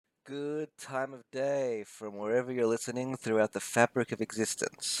Good time of day from wherever you're listening throughout the fabric of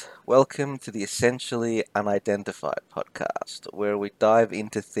existence. Welcome to the Essentially Unidentified podcast, where we dive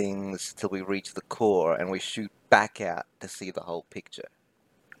into things till we reach the core and we shoot back out to see the whole picture.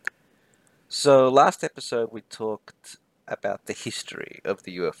 So, last episode we talked about the history of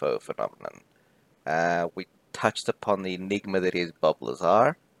the UFO phenomenon. We touched upon the enigma that is Bob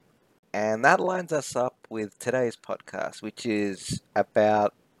Lazar, and that lines us up with today's podcast, which is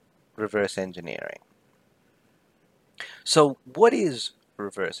about reverse engineering. So, what is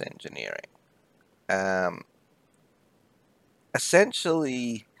reverse engineering? Um,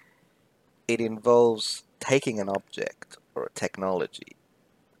 Essentially, it involves taking an object or a technology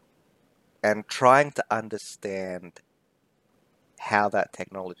and trying to understand how that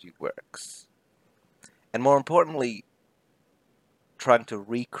technology works. And more importantly, trying to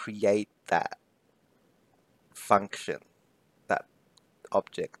recreate that function that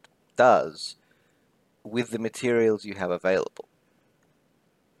object does with the materials you have available.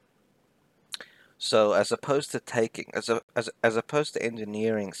 So as opposed to as opposed to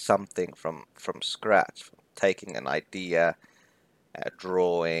engineering something from scratch, from taking an idea, a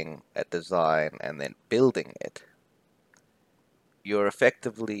drawing, a design, and then building it, you're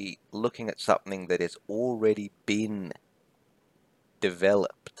effectively looking at something that has already been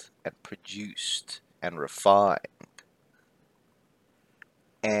developed and produced and refined,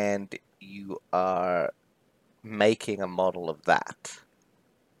 and you are making a model of that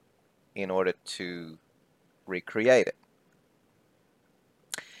in order to recreate it.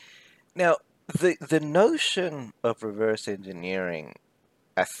 Now, the notion of reverse engineering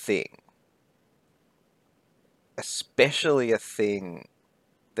a thing, especially a thing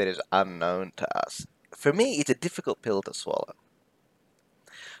that is unknown to us, for me, it's a difficult pill to swallow.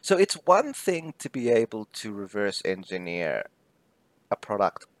 So it's one thing to be able to reverse engineer a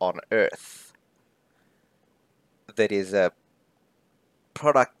product on Earth that is a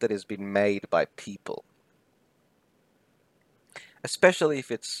product that has been made by people, especially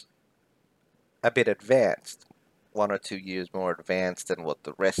if it's a bit advanced, 1 or 2 years more advanced than what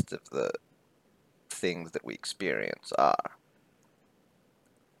the rest of the things that we experience are.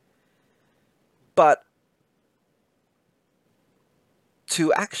 But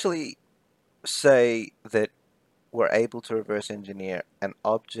to actually say that we're able to reverse engineer an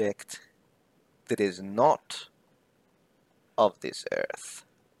object that is not of this earth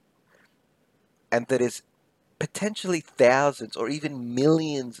and that is potentially thousands or even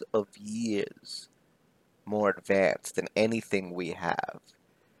millions of years more advanced than anything we have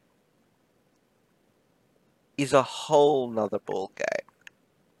is a whole nother ballgame.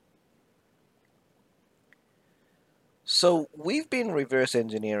 So we've been reverse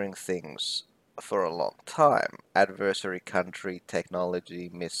engineering things for a long time. Adversary country, technology,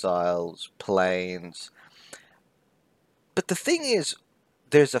 missiles, planes. But the thing is,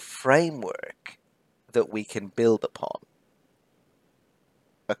 there's a framework that we can build upon.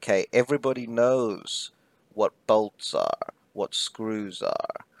 Okay, everybody knows what bolts are, what screws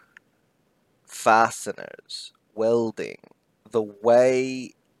are, fasteners, welding, the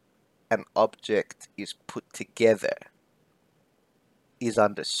way an object is put together is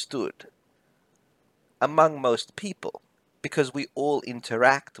understood among most people because we all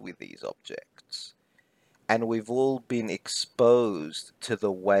interact with these objects and we've all been exposed to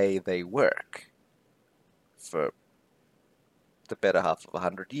the way they work for the better half of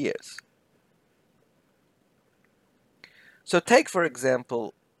 100 years. So take, for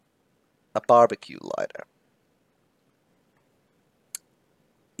example, a barbecue lighter.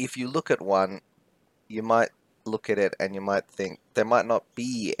 If you look at one, you might look at it and you might think there might not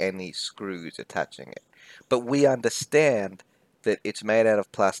be any screws attaching it. But we understand that it's made out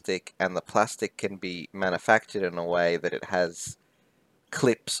of plastic and the plastic can be manufactured in a way that it has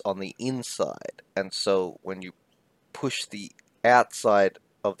clips on the inside. And so when you push the outside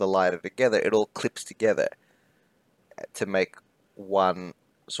of the lighter together, it all clips together to make one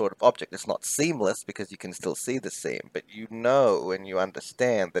sort of object. It's not seamless because you can still see the seam, but you know and you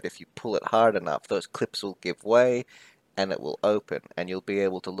understand that if you pull it hard enough, those clips will give way and it will open, and you'll be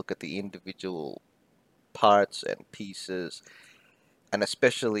able to look at the individual parts and pieces. And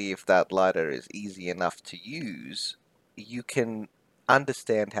especially if that lighter is easy enough to use, you can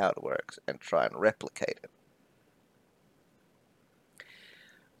understand how it works and try and replicate it.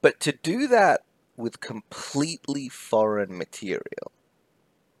 But to do that with completely foreign material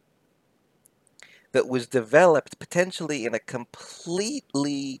that was developed potentially in a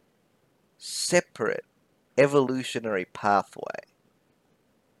completely separate evolutionary pathway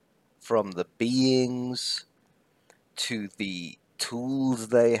from the beings to the tools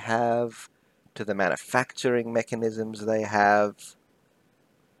they have, to the manufacturing mechanisms they have,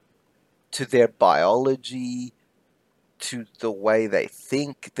 to their biology, to the way they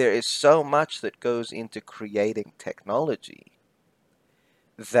think. There is so much that goes into creating technology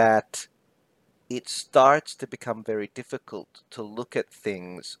that it starts to become very difficult to look at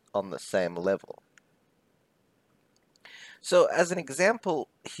things on the same level. So, as an example,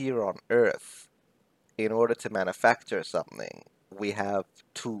 here on Earth, in order to manufacture something, we have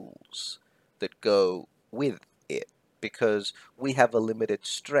tools that go with it because we have a limited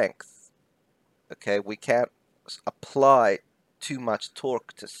strength. Okay, we can't apply too much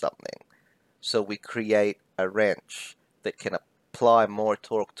torque to something, so we create a wrench that can apply more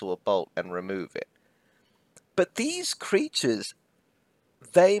torque to a bolt and remove it. But these creatures,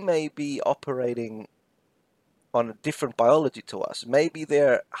 they may be operating on a different biology to us. Maybe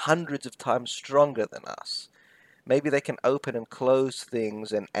they're hundreds of times stronger than us. Maybe they can open and close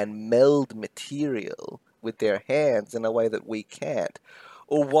things and meld material with their hands in a way that we can't.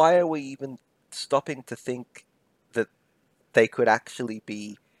 Or why are we even stopping to think that they could actually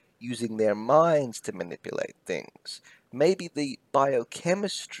be using their minds to manipulate things? Maybe the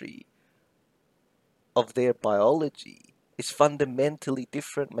biochemistry of their biology is fundamentally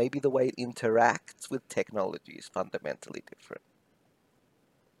different. Maybe the way it interacts with technology is fundamentally different.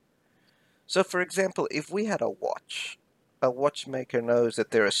 So, for example, if we had a watchmaker knows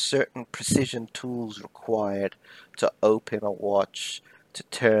that there are certain precision tools required to open a watch, to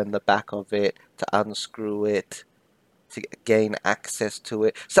turn the back of it, to unscrew it, to gain access to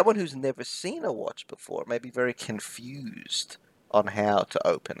it. Someone who's never seen a watch before may be very confused on how to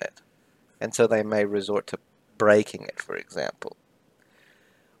open it. And so they may resort to breaking it, for example.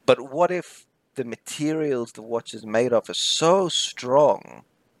 But what if the materials the watch is made of are so strong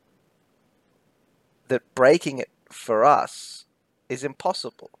that breaking it for us is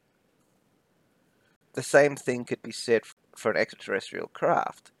impossible? The same thing could be said for an extraterrestrial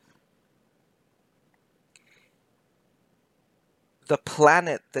craft. The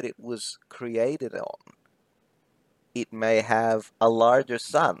planet that it was created on, it may have a larger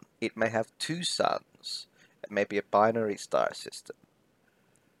sun. It may have two suns. It may be a binary star system.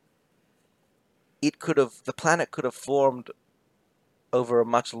 The planet could have formed over a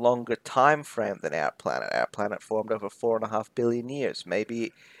much longer time frame than our planet. Our planet formed over 4.5 billion years.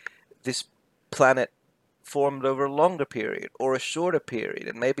 Maybe this planet formed over a longer period or a shorter period,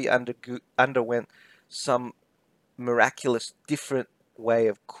 and maybe underwent some miraculous different way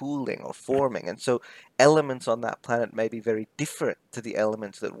of cooling or forming. And so elements on that planet may be very different to the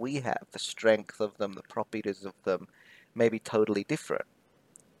elements that we have. The strength of them, the properties of them may be totally different.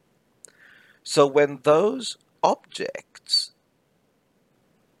 So when those objects,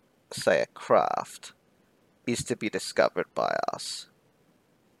 say a craft, is to be discovered by us,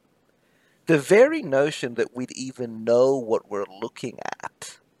 the very notion that we'd even know what we're looking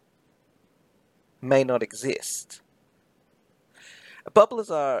at may not exist.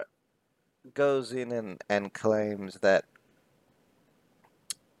 Bubblazar goes in and claims that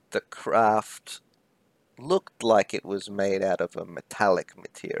the craft looked like it was made out of a metallic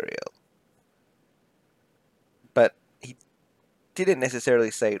material. But he didn't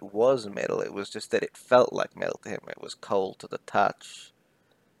necessarily say it was metal, it was just that it felt like metal to him. It was cold to the touch,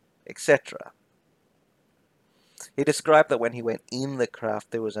 etc. He described that when he went in the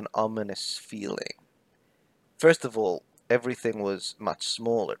craft, there was an ominous feeling. First of all, everything was much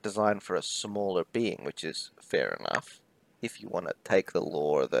smaller, designed for a smaller being, which is fair enough. If you want to take the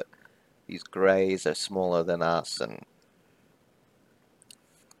lore that these greys are smaller than us and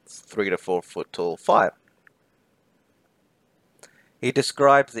 3 to 4 foot tall, fine. He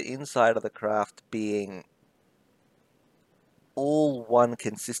describes the inside of the craft being all one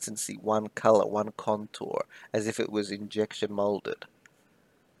consistency, one color, one contour, as if it was injection molded.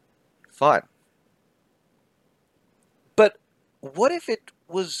 Fine. But what if it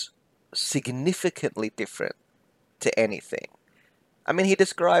was significantly different to anything? I mean, he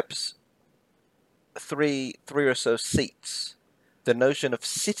describes three or so seats. The notion of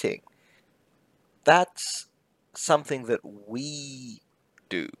sitting, that's something that we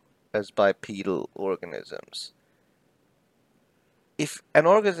do as bipedal organisms. If an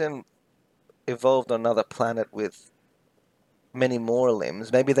organism evolved on another planet with many more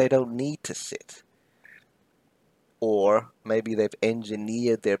limbs, maybe they don't need to sit. Or maybe they've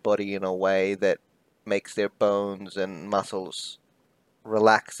engineered their body in a way that makes their bones and muscles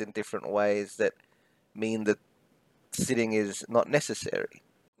relax in different ways that mean that sitting is not necessary.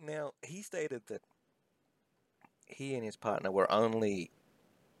 Now, he stated that he and his partner were only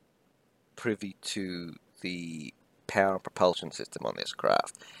privy to the power and propulsion system on this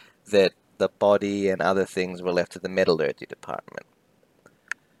craft, that the body and other things were left to the metallurgy department.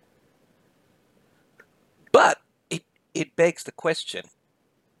 But it begs the question,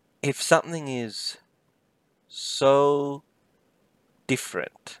 if something is so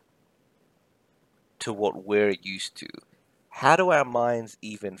different to what we're used to, how do our minds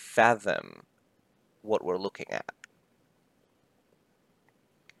even fathom what we're looking at?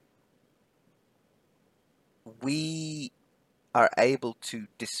 We are able to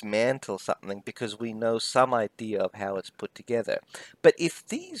dismantle something because we know some idea of how it's put together. But if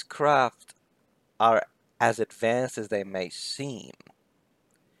these craft are as advanced as they may seem,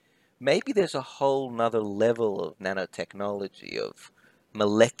 maybe there's a whole nother level of nanotechnology, of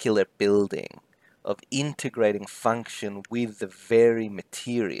molecular building, of integrating function with the very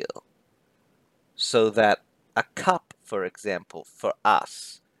material, so that a cup, for example, for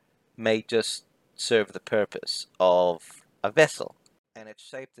us, may just serve the purpose of a vessel. And it's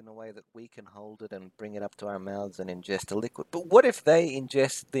shaped in a way that we can hold it and bring it up to our mouths and ingest a liquid. But what if they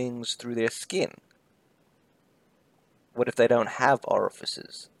ingest things through their skin? What if they don't have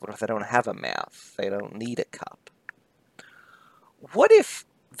orifices? What if they don't have a mouth? They don't need a cup. What if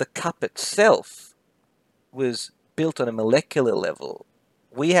the cup itself was built on a molecular level?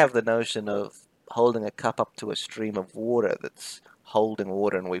 We have the notion of holding a cup up to a stream of water that's holding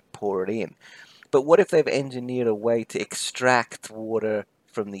water and we pour it in. But what if they've engineered a way to extract water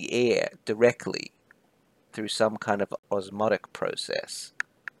from the air directly through some kind of osmotic process?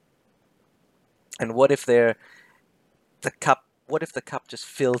 And what if the cup just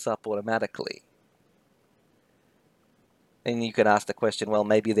fills up automatically? And you could ask the question, well,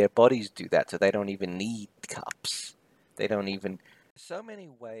 maybe their bodies do that, so they don't even need cups. They don't even... So many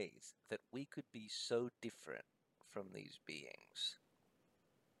ways that we could be so different from these beings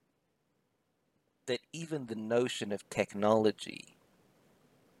that even the notion of technology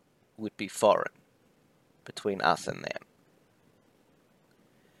would be foreign between us and them.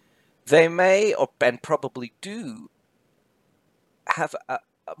 They may, and probably do, have a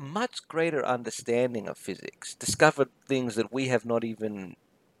much greater understanding of physics, discovered things that we have not even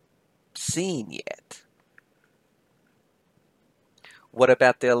seen yet. What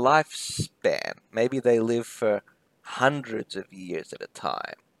about their lifespan? Maybe they live for hundreds of years at a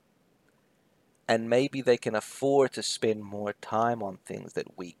time. And maybe they can afford to spend more time on things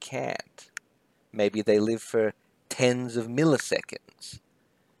that we can't. Maybe they live for tens of milliseconds.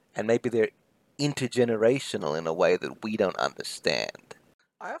 And maybe they're intergenerational in a way that we don't understand.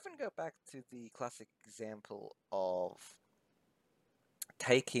 I often go back to the classic example of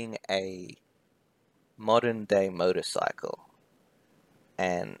taking a modern day motorcycle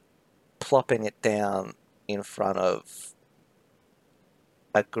and plopping it down in front of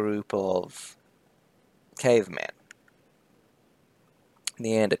a group of cavemen,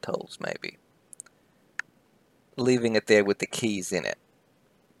 Neanderthals maybe, leaving it there with the keys in it.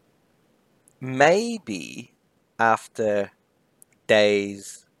 Maybe after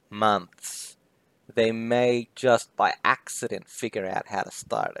days, months, they may just by accident figure out how to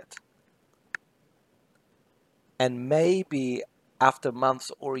start it. And maybe after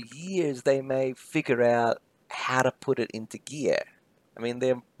months or years, they may figure out how to put it into gear. I mean,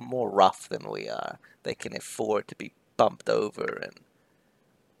 they're more rough than we are. They can afford to be bumped over and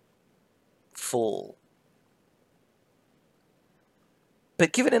fall.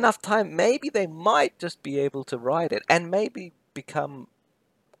 But given enough time, maybe they might just be able to ride it, and maybe become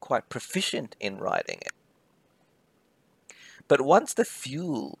quite proficient in riding it. But once the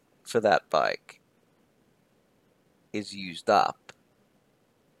fuel for that bike is used up,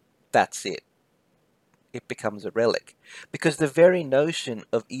 that's it. It becomes a relic. Because the very notion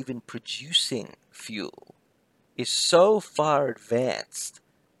of even producing fuel is so far advanced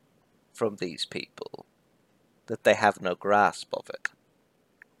from these people that they have no grasp of it.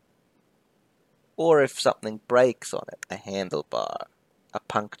 Or if something breaks on it, a handlebar, a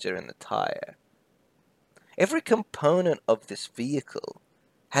puncture in the tire. Every component of this vehicle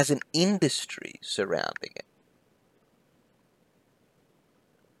has an industry surrounding it.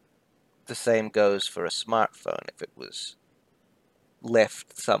 The same goes for a smartphone. If it was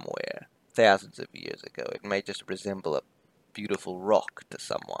left somewhere thousands of years ago, it may just resemble a beautiful rock to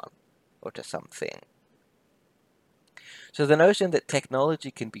someone or to something. So the notion that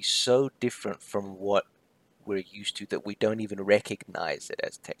technology can be so different from what we're used to that we don't even recognize it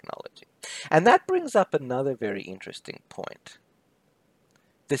as technology. And that brings up another very interesting point.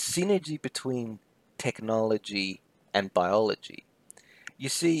 The synergy between technology and biology. You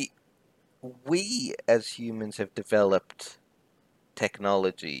see, we as humans have developed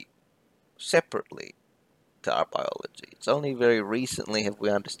technology separately. to our biology. It's only very recently have we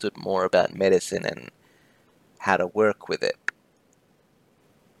understood more about medicine and how to work with it.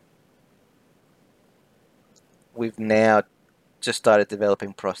 We've now just started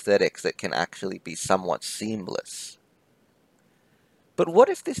developing prosthetics that can actually be somewhat seamless. But what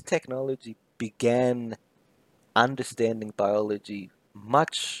if this technology began understanding biology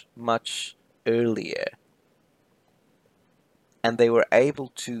much, much earlier, and they were able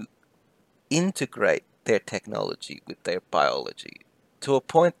to integrate their technology with their biology to a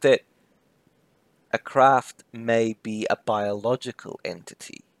point that a craft may be a biological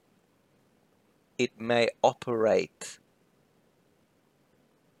entity? It may operate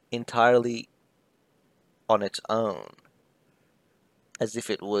entirely on its own, as if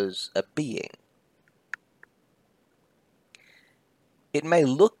it was a being. It may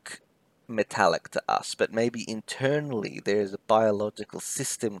look metallic to us, but maybe internally there's a biological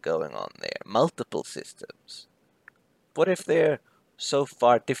system going on there, multiple systems. What if they're so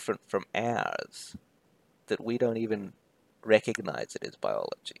far different from ours that we don't even recognize it as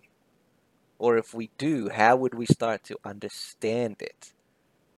biology? Or if we do, how would we start to understand it?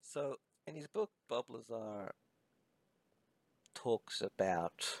 So, in his book, Bob Lazar talks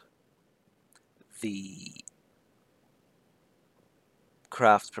about the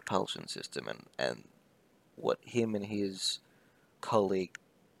craft propulsion system and what him and his colleague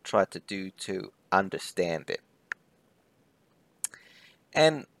tried to do to understand it.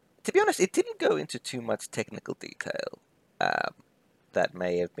 And to be honest, it didn't go into too much technical detail. That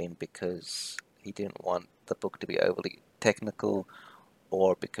may have been because he didn't want the book to be overly technical,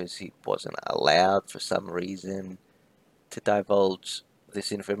 or because he wasn't allowed for some reason to divulge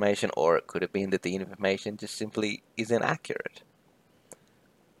this information, or it could have been that the information just simply isn't accurate.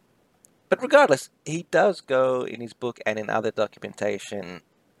 But regardless, he does go in his book and in other documentation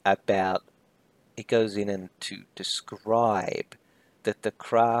about, he goes in and to describe that the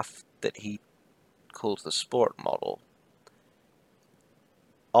craft that he calls the sport model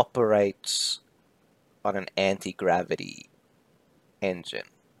operates on an anti-gravity engine.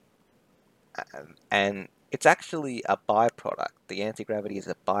 And it's actually a byproduct. The anti-gravity is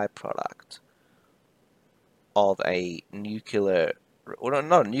a byproduct of a nuclear, or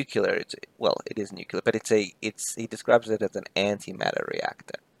not nuclear, it's, well, it is nuclear, but he describes it as an antimatter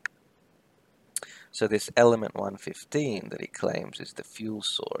reactor. So this element 115 that he claims is the fuel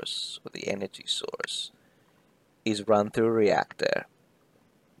source, or the energy source, is run through a reactor,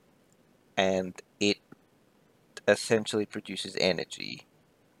 and it essentially produces energy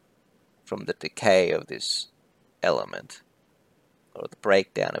from the decay of this element, or the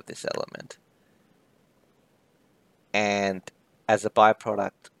breakdown of this element. And as a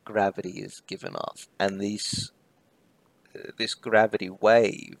byproduct, gravity is given off, and this gravity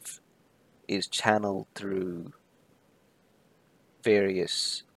wave is channeled through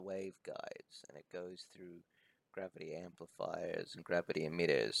various waveguides, and it goes through gravity amplifiers and gravity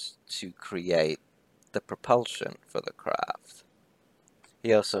emitters to create the propulsion for the craft.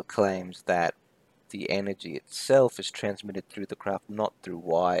 He also claims that the energy itself is transmitted through the craft, not through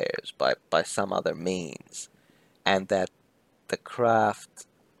wires, by some other means, and that the craft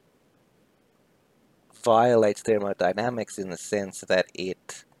violates thermodynamics in the sense that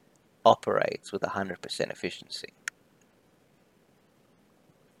it operates with 100% efficiency.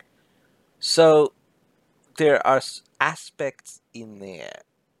 So there are aspects in there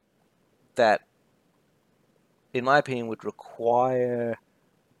that, in my opinion, would require,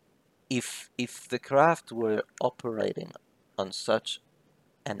 if the craft were operating on such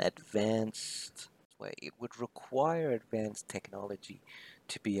an advanced way, it would require advanced technology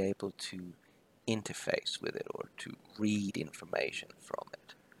to be able to interface with it or to read information from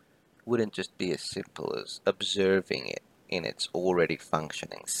it. It wouldn't just be as simple as observing it in its already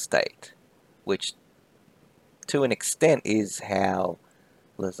functioning state, which to an extent is how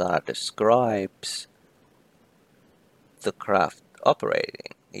Lazar describes the craft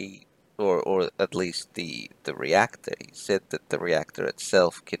operating. Or at least the reactor. He said that the reactor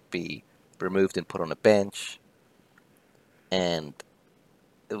itself could be removed and put on a bench, and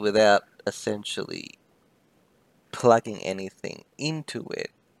without essentially plugging anything into it,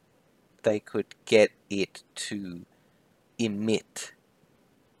 they could get it to emit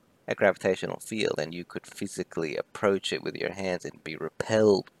a gravitational field, and you could physically approach it with your hands and be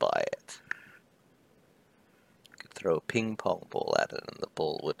repelled by it. You could throw a ping pong ball at it and the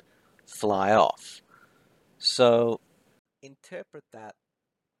ball would fly off. So interpret that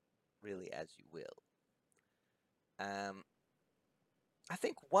really as you will. I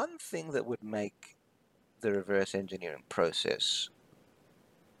think one thing that would make the reverse engineering process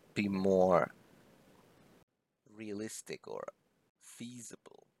be more realistic or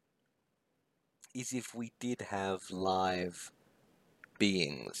feasible is if we did have live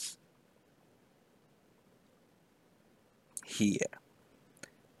beings here,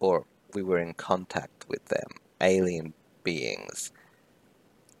 or we were in contact with them, alien beings,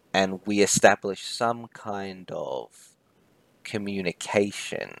 and we established some kind of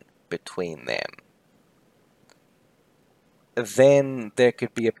communication between them, then there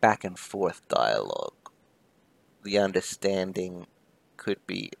could be a back and forth dialogue. The understanding could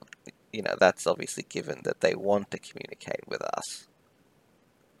be, that's obviously given that they want to communicate with us.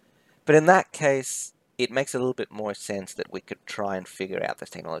 But in that case, it makes a little bit more sense that we could try and figure out this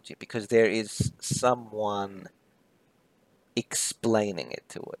technology, because there is someone explaining it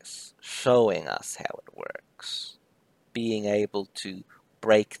to us, showing us how it works, being able to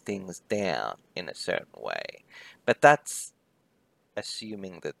break things down in a certain way. But that's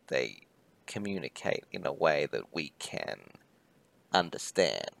assuming that they communicate in a way that we can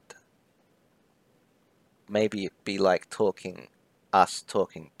understand. Maybe it'd be like us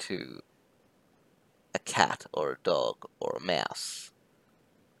talking to a cat or a dog or a mouse.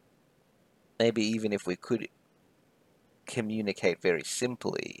 Maybe even if we could communicate very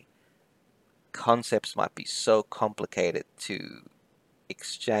simply, concepts might be so complicated to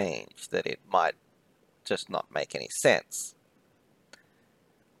exchange that it might just not make any sense.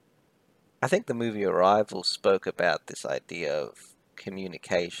 I think the movie Arrival spoke about this idea of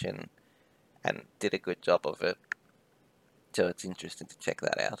communication and did a good job of it, so it's interesting to check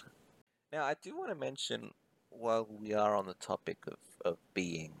that out. Now, I do want to mention, while we are on the topic of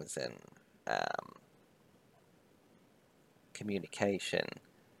beings and communication,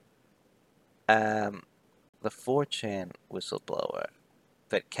 the 4chan whistleblower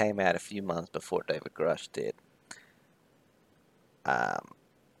that came out a few months before David Grush did,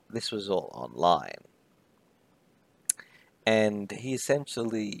 this was all online. And he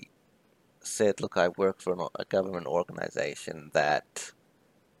essentially said, look, I work for a government organization that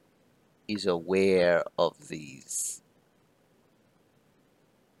is aware of these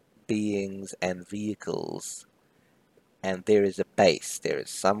beings and vehicles, and there is a base, there is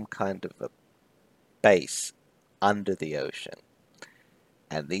some kind of a base under the ocean,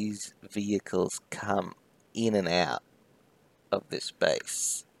 and these vehicles come in and out of this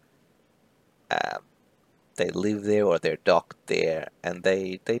base. They live there or they're docked there, and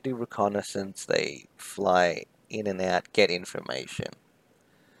they do reconnaissance, they fly in and out, get information.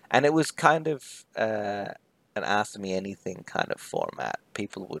 And it was kind of an Ask Me Anything kind of format.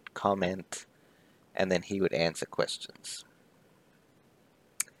 People would comment, and then he would answer questions.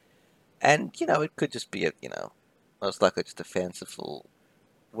 And, it could just be most likely just a fanciful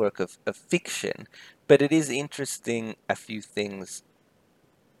work of fiction, but it is interesting, a few things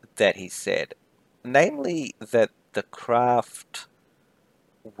that he said. Namely, that the craft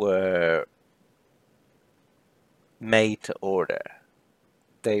were made to order.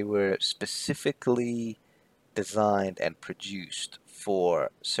 They were specifically designed and produced for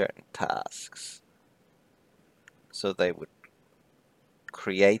certain tasks. So they would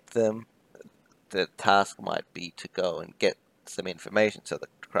create them. The task might be to go and get some information, so the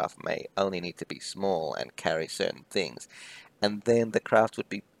craft may only need to be small and carry certain things. And then the craft would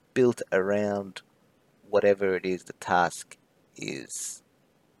be built around whatever it is the task is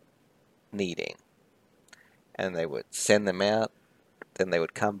needing. And they would send them out, then they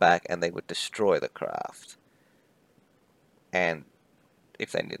would come back and they would destroy the craft. And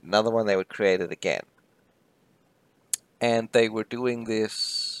if they need another one, they would create it again. And they were doing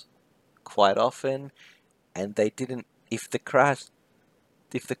this quite often, and they didn't, if the craft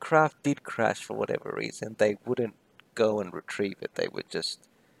did crash for whatever reason, they wouldn't go and retrieve it. They would just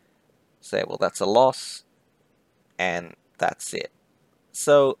say, well, that's a loss, and that's it.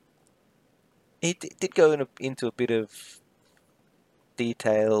 So it did go into a bit of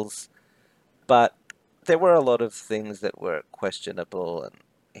details, but there were a lot of things that were questionable, and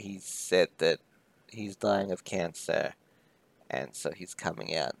he said that he's dying of cancer, and so he's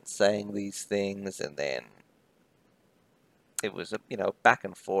coming out and saying these things, and then it was back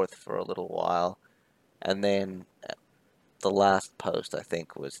and forth for a little while, and then the last post, I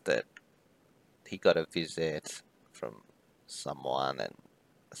think, was that he got a visit from someone, and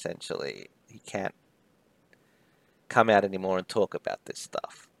essentially he can't come out anymore and talk about this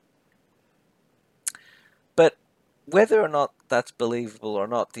stuff. But whether or not that's believable or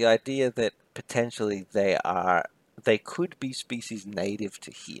not, the idea that potentially they could be species native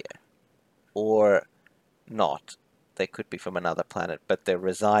to here, or not. They could be from another planet, but they're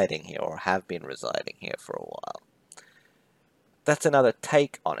residing here or have been residing here for a while. That's another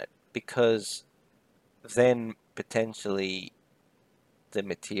take on it, because then potentially the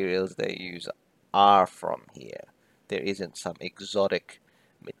materials they use are from here. There isn't some exotic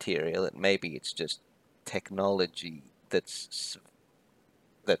material, and maybe it's just technology that's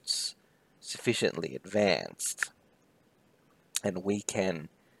sufficiently advanced, and we can.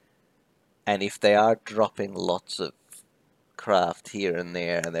 And if they are dropping lots of craft here and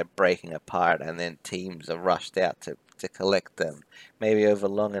there, and they're breaking apart, and then teams are rushed out to collect them, maybe over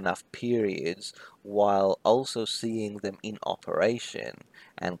long enough periods, while also seeing them in operation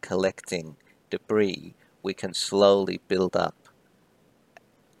and collecting debris, we can slowly build up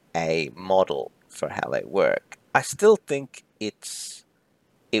a model for how they work. I still think it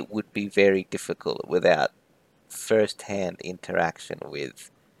would be very difficult without first-hand interaction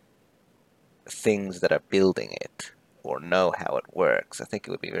with things that are building it or know how it works. I think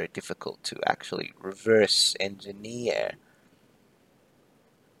it would be very difficult to actually reverse engineer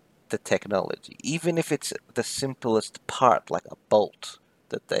the technology, even if it's the simplest part, like a bolt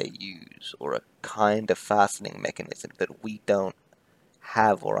that they use or a kind of fastening mechanism that we don't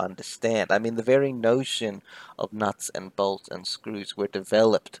have or understand. I mean, the very notion of nuts and bolts and screws were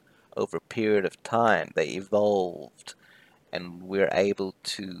developed over a period of time. They evolved, and we're able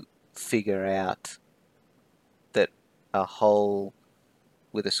to figure out that a hole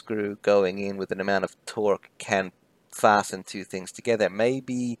with a screw going in with an amount of torque can fasten two things together.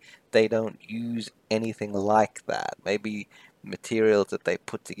 Maybe they don't use anything like that. Maybe materials that they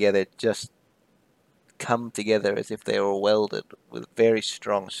put together just come together as if they were welded with very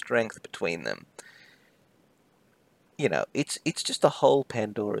strong strength between them. You know, it's just a whole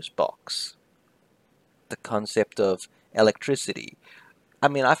Pandora's box. The concept of electricity. I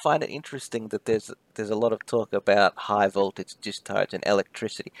mean, I find it interesting that there's a lot of talk about high voltage discharge and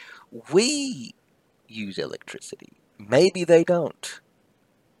electricity. We use electricity. Maybe they don't.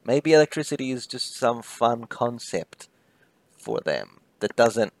 Maybe electricity is just some fun concept for them that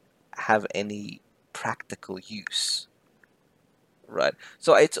doesn't have any practical use. Right.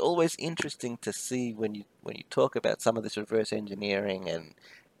 So it's always interesting to see when you talk about some of this reverse engineering and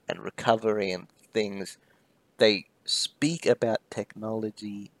recovery and things, they speak about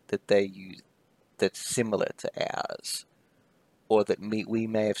technology that they use that's similar to ours, or that we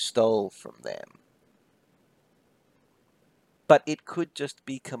may have stole from them. But it could just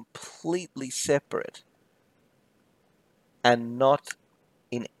be completely separate and not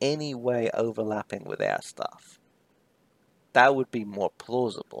in any way overlapping with our stuff. That would be more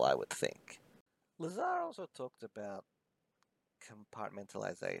plausible, I would think. Lazar also talked about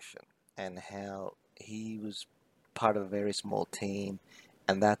compartmentalization and how he was part of a very small team,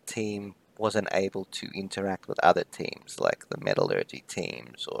 and that team wasn't able to interact with other teams like the metallurgy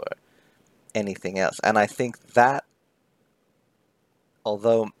teams or anything else. And I think that,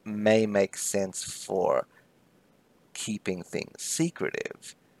 although may make sense for keeping things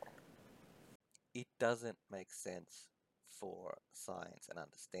secretive, it doesn't make sense for science and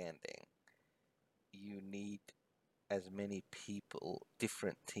understanding. You need as many people,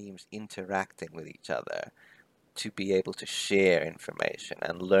 different teams interacting with each other to be able to share information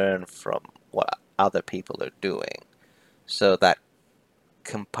and learn from what other people are doing. So that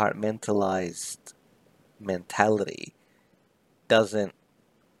compartmentalized mentality doesn't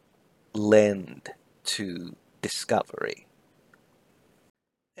lend to discovery.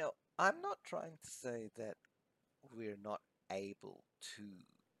 Now, I'm not trying to say that we're not able to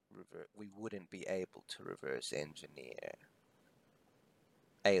we wouldn't be able to reverse engineer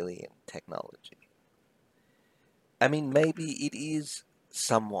alien technology. I mean, maybe it is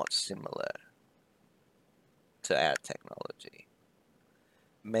somewhat similar to our technology.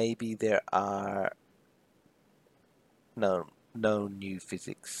 Maybe there are no new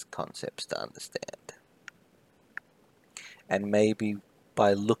physics concepts to understand. And maybe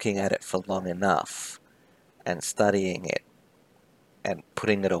by looking at it for long enough and studying it and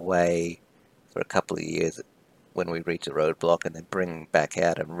putting it away for a couple of years when we reach a roadblock and then bringing it back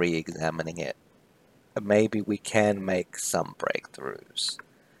out and re-examining it, maybe we can make some breakthroughs.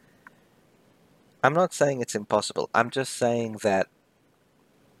 I'm not saying it's impossible. I'm just saying that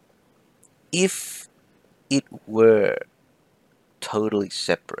if it were totally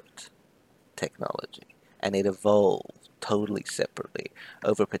separate technology and it evolved totally separately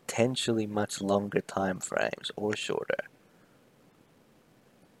over potentially much longer time frames or shorter,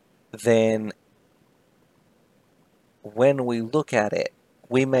 then when we look at it,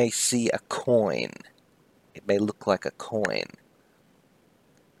 we may see a coin. It may look like a coin,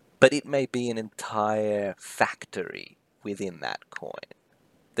 but it may be an entire factory within that coin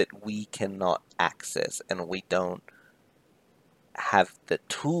that we cannot access and we don't have the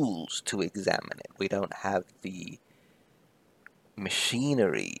tools to examine it. We don't have the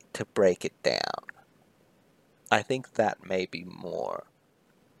machinery to break it down. I think that may be more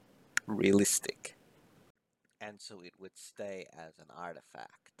realistic. And so it would stay as an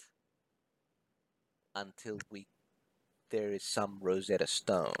artifact until there is some Rosetta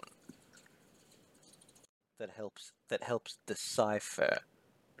Stone that helps decipher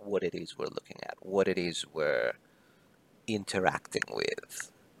what it is we're looking at, what it is we're interacting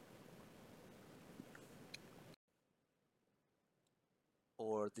with.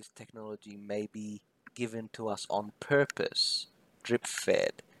 Or this technology may be given to us on purpose, drip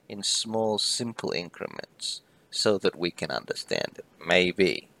fed in small, simple increments, so that we can understand it.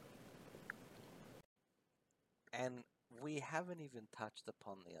 Maybe. And we haven't even touched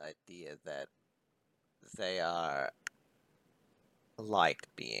upon the idea that they are light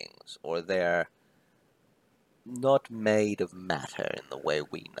beings, or they're not made of matter in the way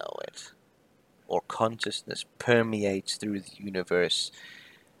we know it, or consciousness permeates through the universe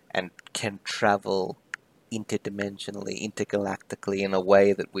and can travel interdimensionally, intergalactically in a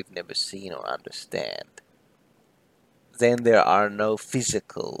way that we've never seen or understand. Then there are no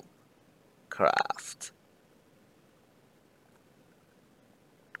physical craft.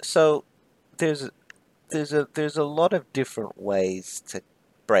 So there's a lot of different ways to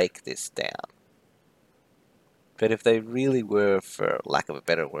break this down. But if they really were, for lack of a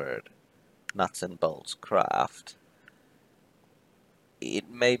better word, nuts and bolts craft,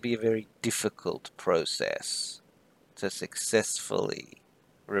 it may be a very difficult process to successfully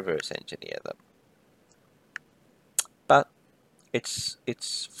reverse engineer them. But it's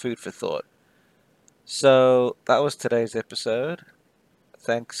food for thought. So that was today's episode.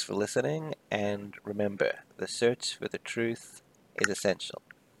 Thanks for listening, and remember, the search for the truth is essential.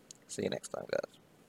 See you next time, guys.